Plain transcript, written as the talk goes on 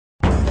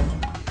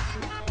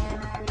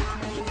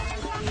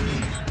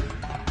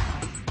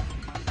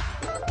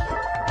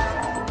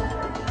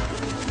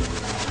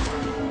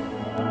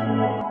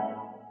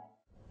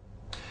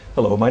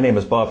Hello, my name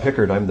is Bob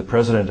Pickard. I'm the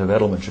president of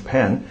Edelman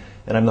Japan,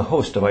 and I'm the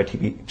host of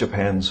ITV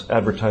Japan's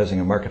advertising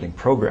and marketing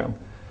program.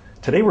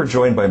 Today we're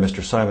joined by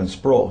Mr. Simon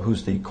Sproule,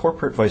 who's the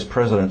corporate vice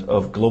president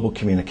of global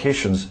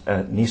communications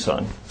at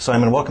Nissan.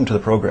 Simon, welcome to the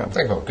program.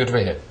 Thank you, Bob. Good to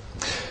be here.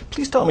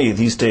 Please tell me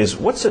these days,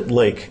 what's it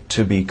like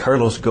to be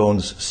Carlos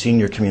Ghosn's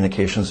senior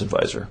communications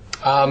advisor?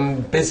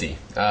 Busy.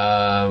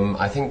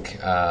 I think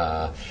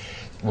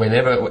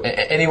whenever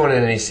anyone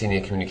in any senior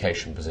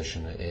communication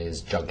position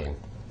is juggling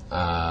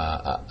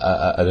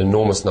an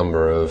enormous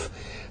number of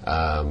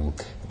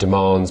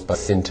demands,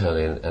 both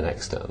internally and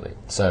externally.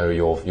 So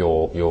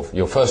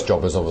your first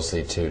job is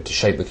obviously to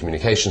shape the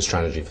communication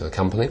strategy for the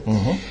company.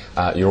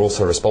 Mm-hmm. You're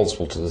also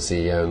responsible to the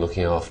CEO and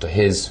looking after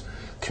his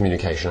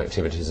communication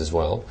activities as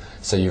well.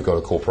 So you've got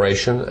a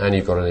corporation and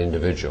you've got an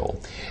individual,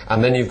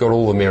 and then you've got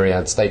all the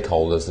myriad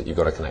stakeholders that you've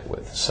got to connect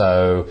with.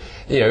 So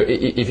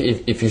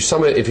if you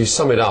sum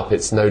it up,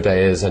 it's no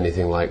day is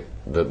anything like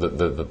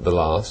the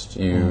last.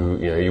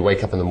 You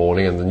wake up in the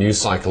morning and the news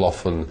cycle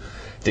often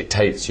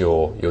dictates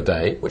your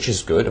day, which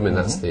is good. I mean,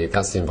 mm-hmm.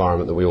 that's the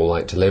environment that we all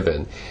like to live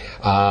in,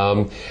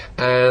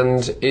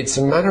 and it's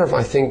a matter of,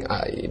 I think,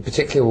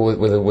 particularly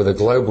with a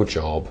global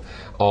job,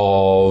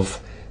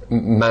 of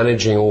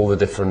managing all the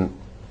different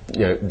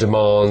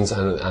demands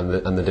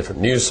and the different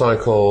news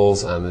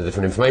cycles and the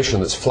different information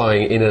that's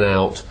flowing in and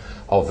out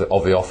of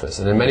the office.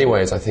 And in many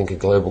ways, I think a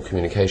global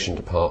communication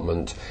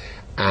department,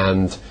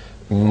 and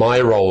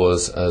my role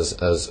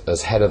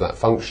as head of that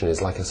function,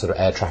 is like a sort of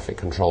air traffic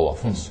control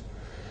office.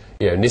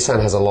 Nissan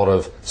has a lot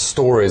of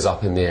stories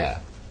up in the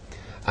air,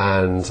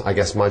 and I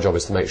guess my job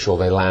is to make sure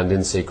they land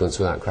in sequence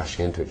without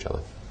crashing into each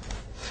other.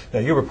 Now,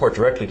 you report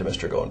directly to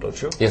Mr. Ghosn,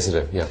 don't you? Yes, I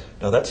do, yeah.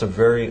 Now, that's a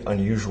very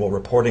unusual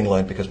reporting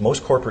line, because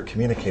most corporate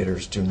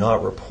communicators do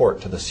not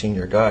report to the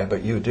senior guy,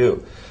 but you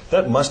do.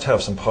 That must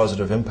have some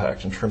positive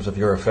impact in terms of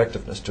your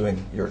effectiveness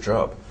doing your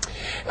job.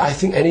 I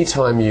think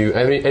anytime you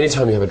have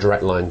a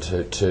direct line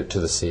to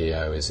the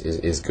CEO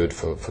is good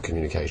for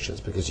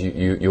communications, because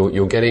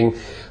you're getting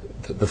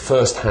the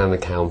first-hand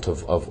account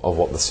of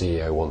what the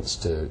CEO wants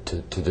to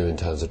do in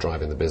terms of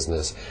driving the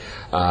business.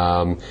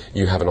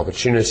 You have an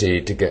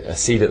opportunity to get a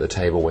seat at the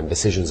table when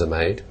decisions are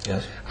made,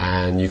 yes,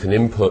 and you can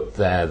input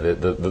there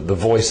the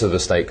voice of the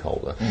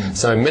stakeholder. Mm.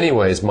 So in many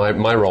ways,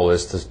 my role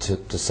is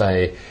to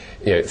say,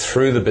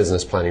 through the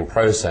business planning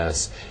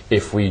process,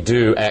 if we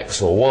do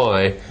X or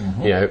Y,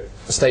 mm-hmm.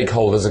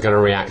 Stakeholders are going to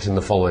react in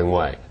the following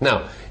way.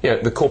 Now,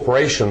 the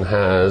corporation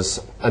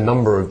has a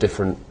number of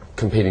different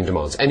competing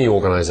demands. Any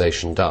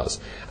organisation does,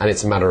 and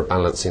it's a matter of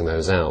balancing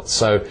those out.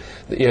 So,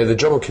 the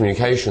job of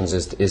communications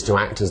is to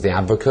act as the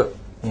advocate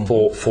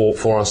for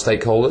our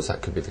stakeholders.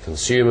 That could be the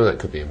consumer, that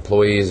could be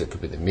employees, it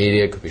could be the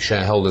media, it could be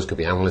shareholders, it could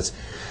be analysts,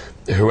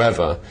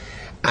 whoever.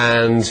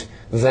 And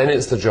then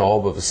it's the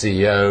job of the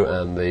CEO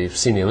and the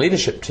senior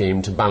leadership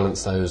team to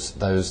balance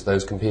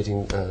those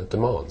competing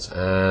demands.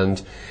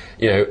 And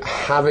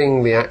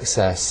having the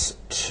access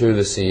to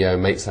the CEO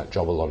makes that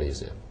job a lot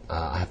easier.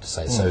 I have to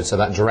say. So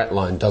that direct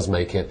line does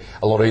make it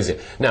a lot easier.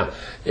 Now,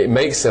 it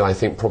makes it, I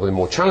think, probably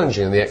more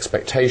challenging, and the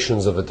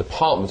expectations of the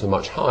department are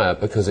much higher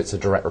because it's a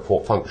direct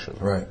report function.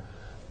 Right.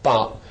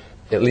 But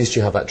at least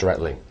you have that direct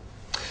link.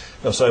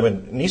 Now,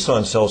 Simon,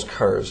 Nissan sells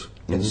cars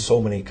in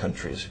so many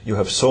countries. You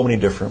have so many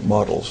different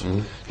models.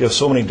 Mm-hmm. You have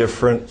so many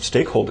different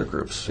stakeholder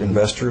groups,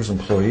 investors,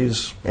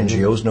 employees,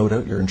 NGOs, no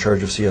doubt. You're in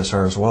charge of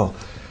CSR as well.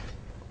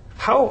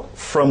 How,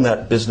 from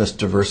that business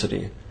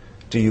diversity,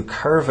 do you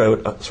carve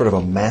out a sort of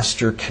a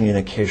master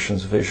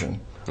communications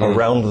vision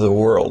around the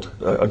world,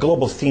 a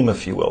global theme,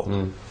 if you will?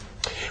 Mm.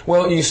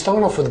 Well, you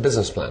start off with a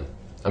business plan.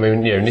 I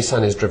mean,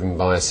 Nissan is driven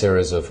by a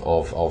series of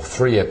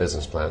 3-year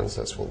business plans.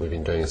 That's what we've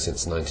been doing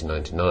since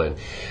 1999.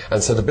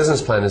 And so the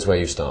business plan is where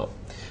you start.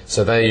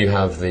 So there you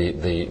have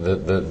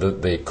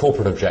the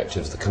corporate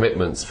objectives, the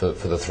commitments for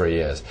the 3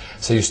 years.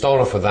 So you start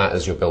off with that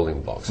as your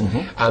building blocks.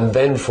 Mm-hmm. And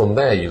then from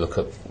there you look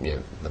at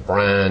the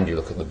brand, you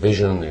look at the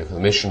vision, you look at the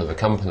mission of the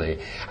company,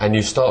 and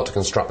you start to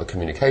construct the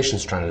communication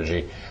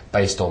strategy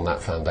based on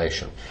that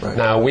foundation. Right.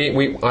 Now,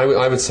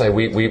 I would say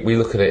we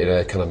look at it in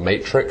a kind of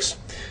matrix.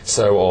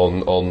 So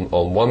on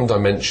one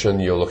dimension,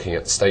 you're looking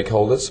at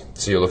stakeholders.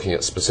 So you're looking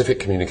at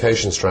specific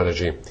communication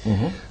strategy,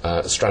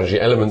 mm-hmm. Strategy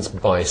elements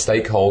by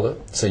stakeholder.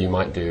 So you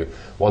might do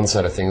one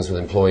set of things with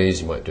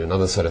employees, you might do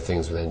another set of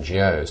things with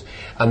NGOs.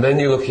 And then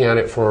you're looking at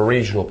it from a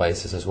regional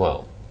basis as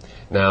well.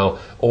 Now,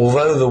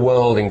 although the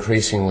world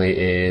increasingly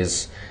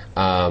is,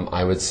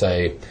 I would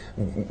say,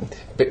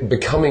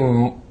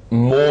 becoming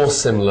more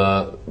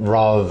similar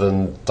rather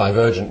than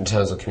divergent in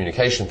terms of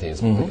communication themes,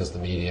 mm-hmm. because the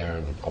media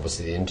and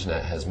obviously the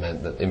internet has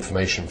meant that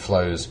information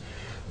flows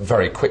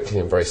very quickly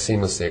and very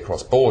seamlessly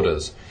across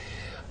borders.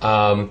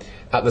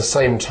 At the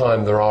same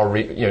time, there are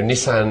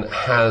Nissan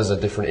has a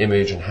different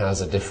image and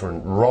has a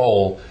different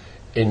role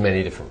in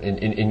many different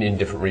in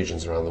different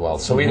regions around the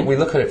world. So mm-hmm. we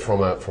look at it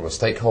from a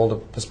stakeholder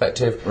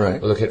perspective.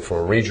 Right. We look at it from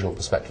a regional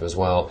perspective as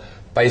well,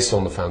 based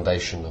on the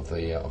foundation of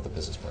the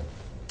business plan.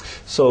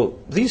 So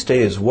these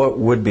days, what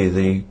would be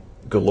the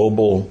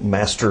global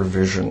master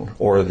vision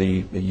or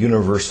the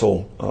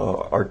universal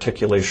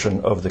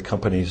articulation of the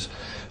company's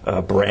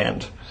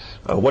brand?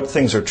 What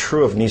things are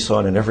true of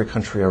Nissan in every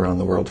country around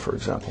the world, for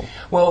example?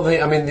 Well,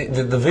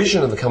 the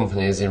vision of the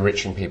company is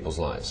enriching people's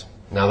lives.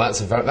 Now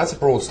that's a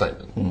broad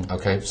statement.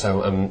 Okay,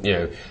 so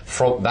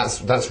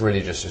that's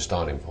really just your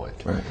starting point.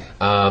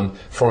 Right.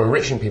 From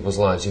enriching people's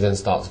lives, you then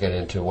start to get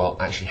into, well,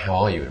 actually, how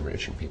are you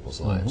enriching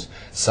people's lives?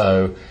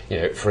 So,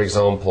 for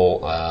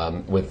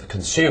example, with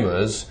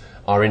consumers,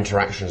 our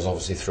interaction is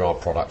obviously through our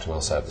product and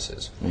our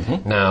services.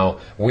 Now,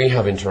 we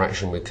have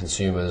interaction with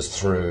consumers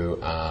through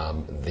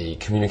the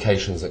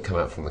communications that come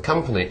out from the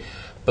company,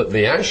 but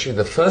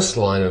the first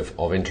line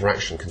of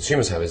interaction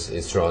consumers have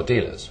is through our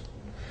dealers.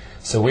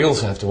 So we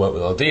also have to work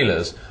with our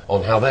dealers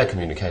on how they're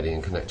communicating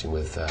and connecting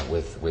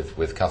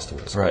with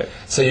customers. Right.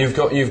 So you've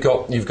got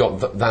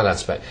that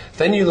aspect.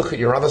 Then you look at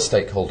your other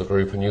stakeholder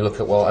group and you look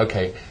at, well,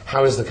 okay,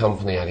 how is the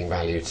company adding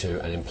value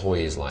to an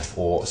employee's life,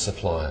 or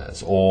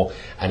suppliers, or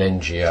an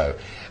NGO?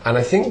 And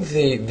I think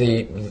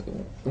the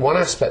one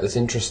aspect that's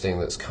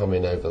interesting that's come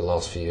in over the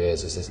last few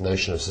years is this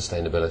notion of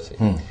sustainability.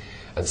 And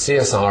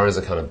CSR is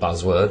a kind of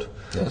buzzword,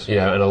 yes.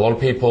 And a lot of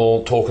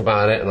people talk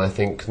about it, and I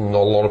think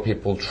not a lot of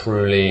people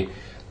truly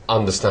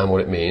understand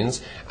what it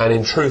means, and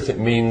in truth it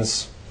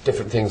means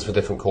different things for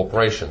different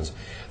corporations.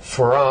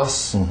 For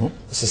us,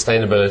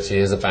 sustainability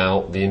is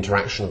about the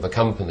interaction of the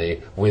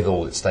company with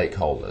all its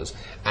stakeholders,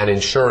 and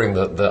ensuring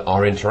that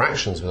our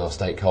interactions with our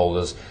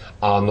stakeholders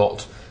are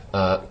not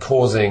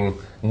causing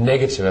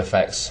negative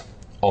effects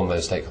on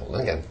those stakeholders.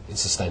 And again,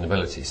 it's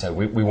sustainability. So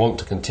we want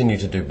to continue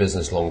to do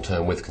business long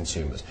term with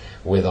consumers,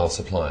 with our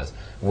suppliers,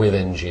 with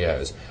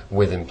NGOs,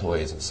 with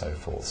employees, and so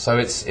forth. So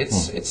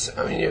it's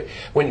I mean,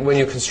 when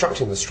you're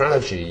constructing the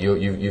strategy,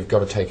 you've got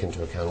to take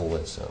into account all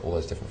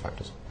those different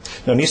factors.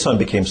 Now, Nissan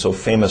became so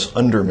famous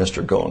under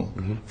Mr.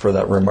 Ghosn for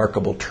that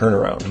remarkable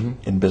turnaround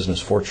in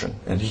business fortune,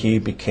 and he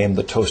became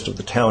the toast of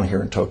the town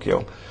here in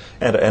Tokyo,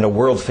 and a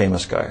world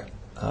famous guy.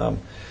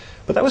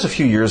 But that was a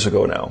few years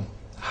ago now.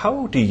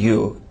 How do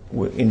you,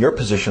 in your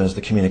position as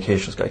the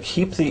communications guy,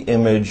 keep the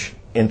image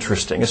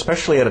interesting,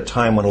 especially at a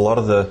time when a lot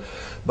of the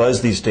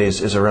buzz these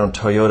days is around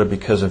Toyota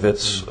because of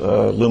its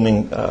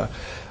looming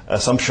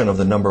assumption of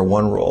the number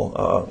one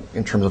role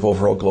in terms of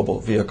overall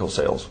global vehicle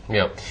sales?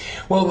 Yeah,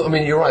 well, I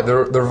mean, you're right. The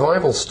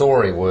revival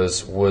story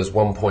was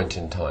one point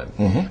in time,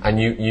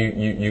 and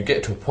you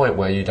get to a point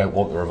where you don't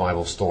want the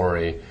revival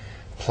story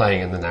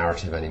playing in the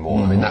narrative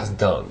anymore. I mean, that's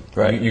done.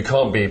 Right. You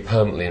can't be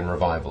permanently in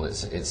revival.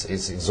 It's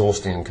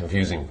exhausting and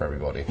confusing for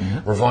everybody.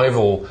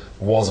 Revival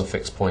was a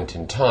fixed point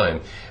in time,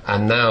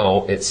 and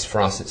now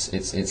for us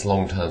it's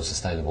long-term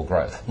sustainable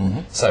growth.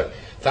 So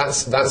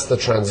that's the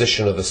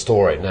transition of the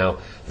story. Now,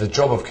 the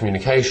job of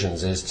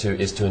communications is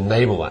to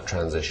enable that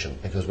transition,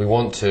 because we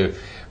want to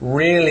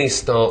really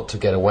start to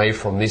get away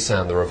from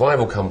Nissan, the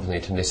revival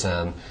company, to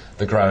Nissan,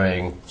 the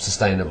growing,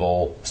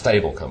 sustainable,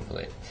 stable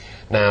company.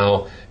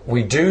 Now,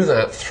 we do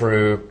that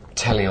through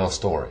telling our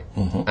story.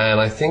 And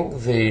I think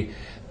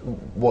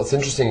what's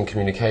interesting in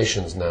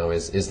communications now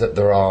is that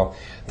there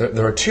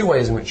are two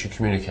ways in which you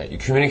communicate. You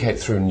communicate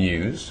through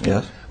news,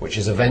 yes, which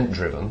is event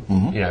driven.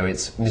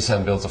 It's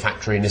Nissan builds a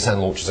factory, Nissan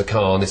launches a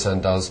car,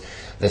 Nissan does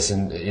this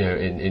in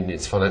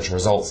its financial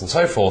results and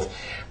so forth.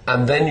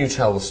 And then you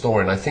tell the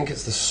story. And I think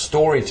it's the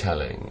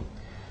storytelling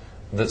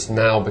that's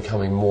now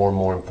becoming more and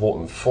more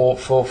important for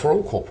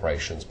all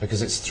corporations,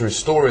 because it's through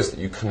stories that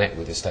you connect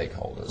with your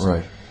stakeholders.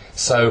 Right.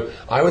 So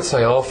I would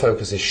say our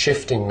focus is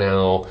shifting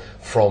now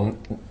from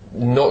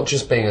not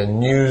just being a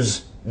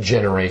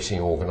news-generating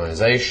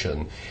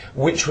organisation,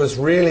 which was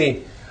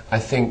really, I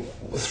think,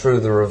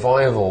 through the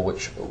revival,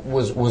 which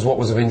was what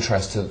was of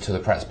interest to the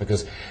press,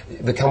 because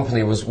the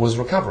company was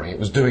recovering. It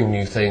was doing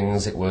new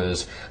things, it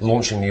was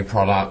launching new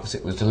products,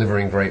 it was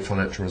delivering great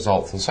financial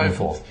results and so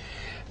forth.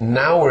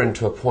 Now we're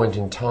into a point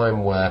in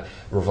time where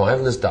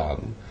revival is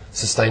done,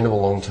 sustainable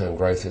long-term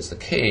growth is the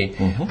key,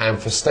 and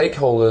for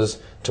stakeholders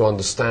to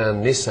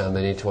understand Nissan,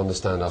 they need to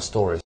understand our stories.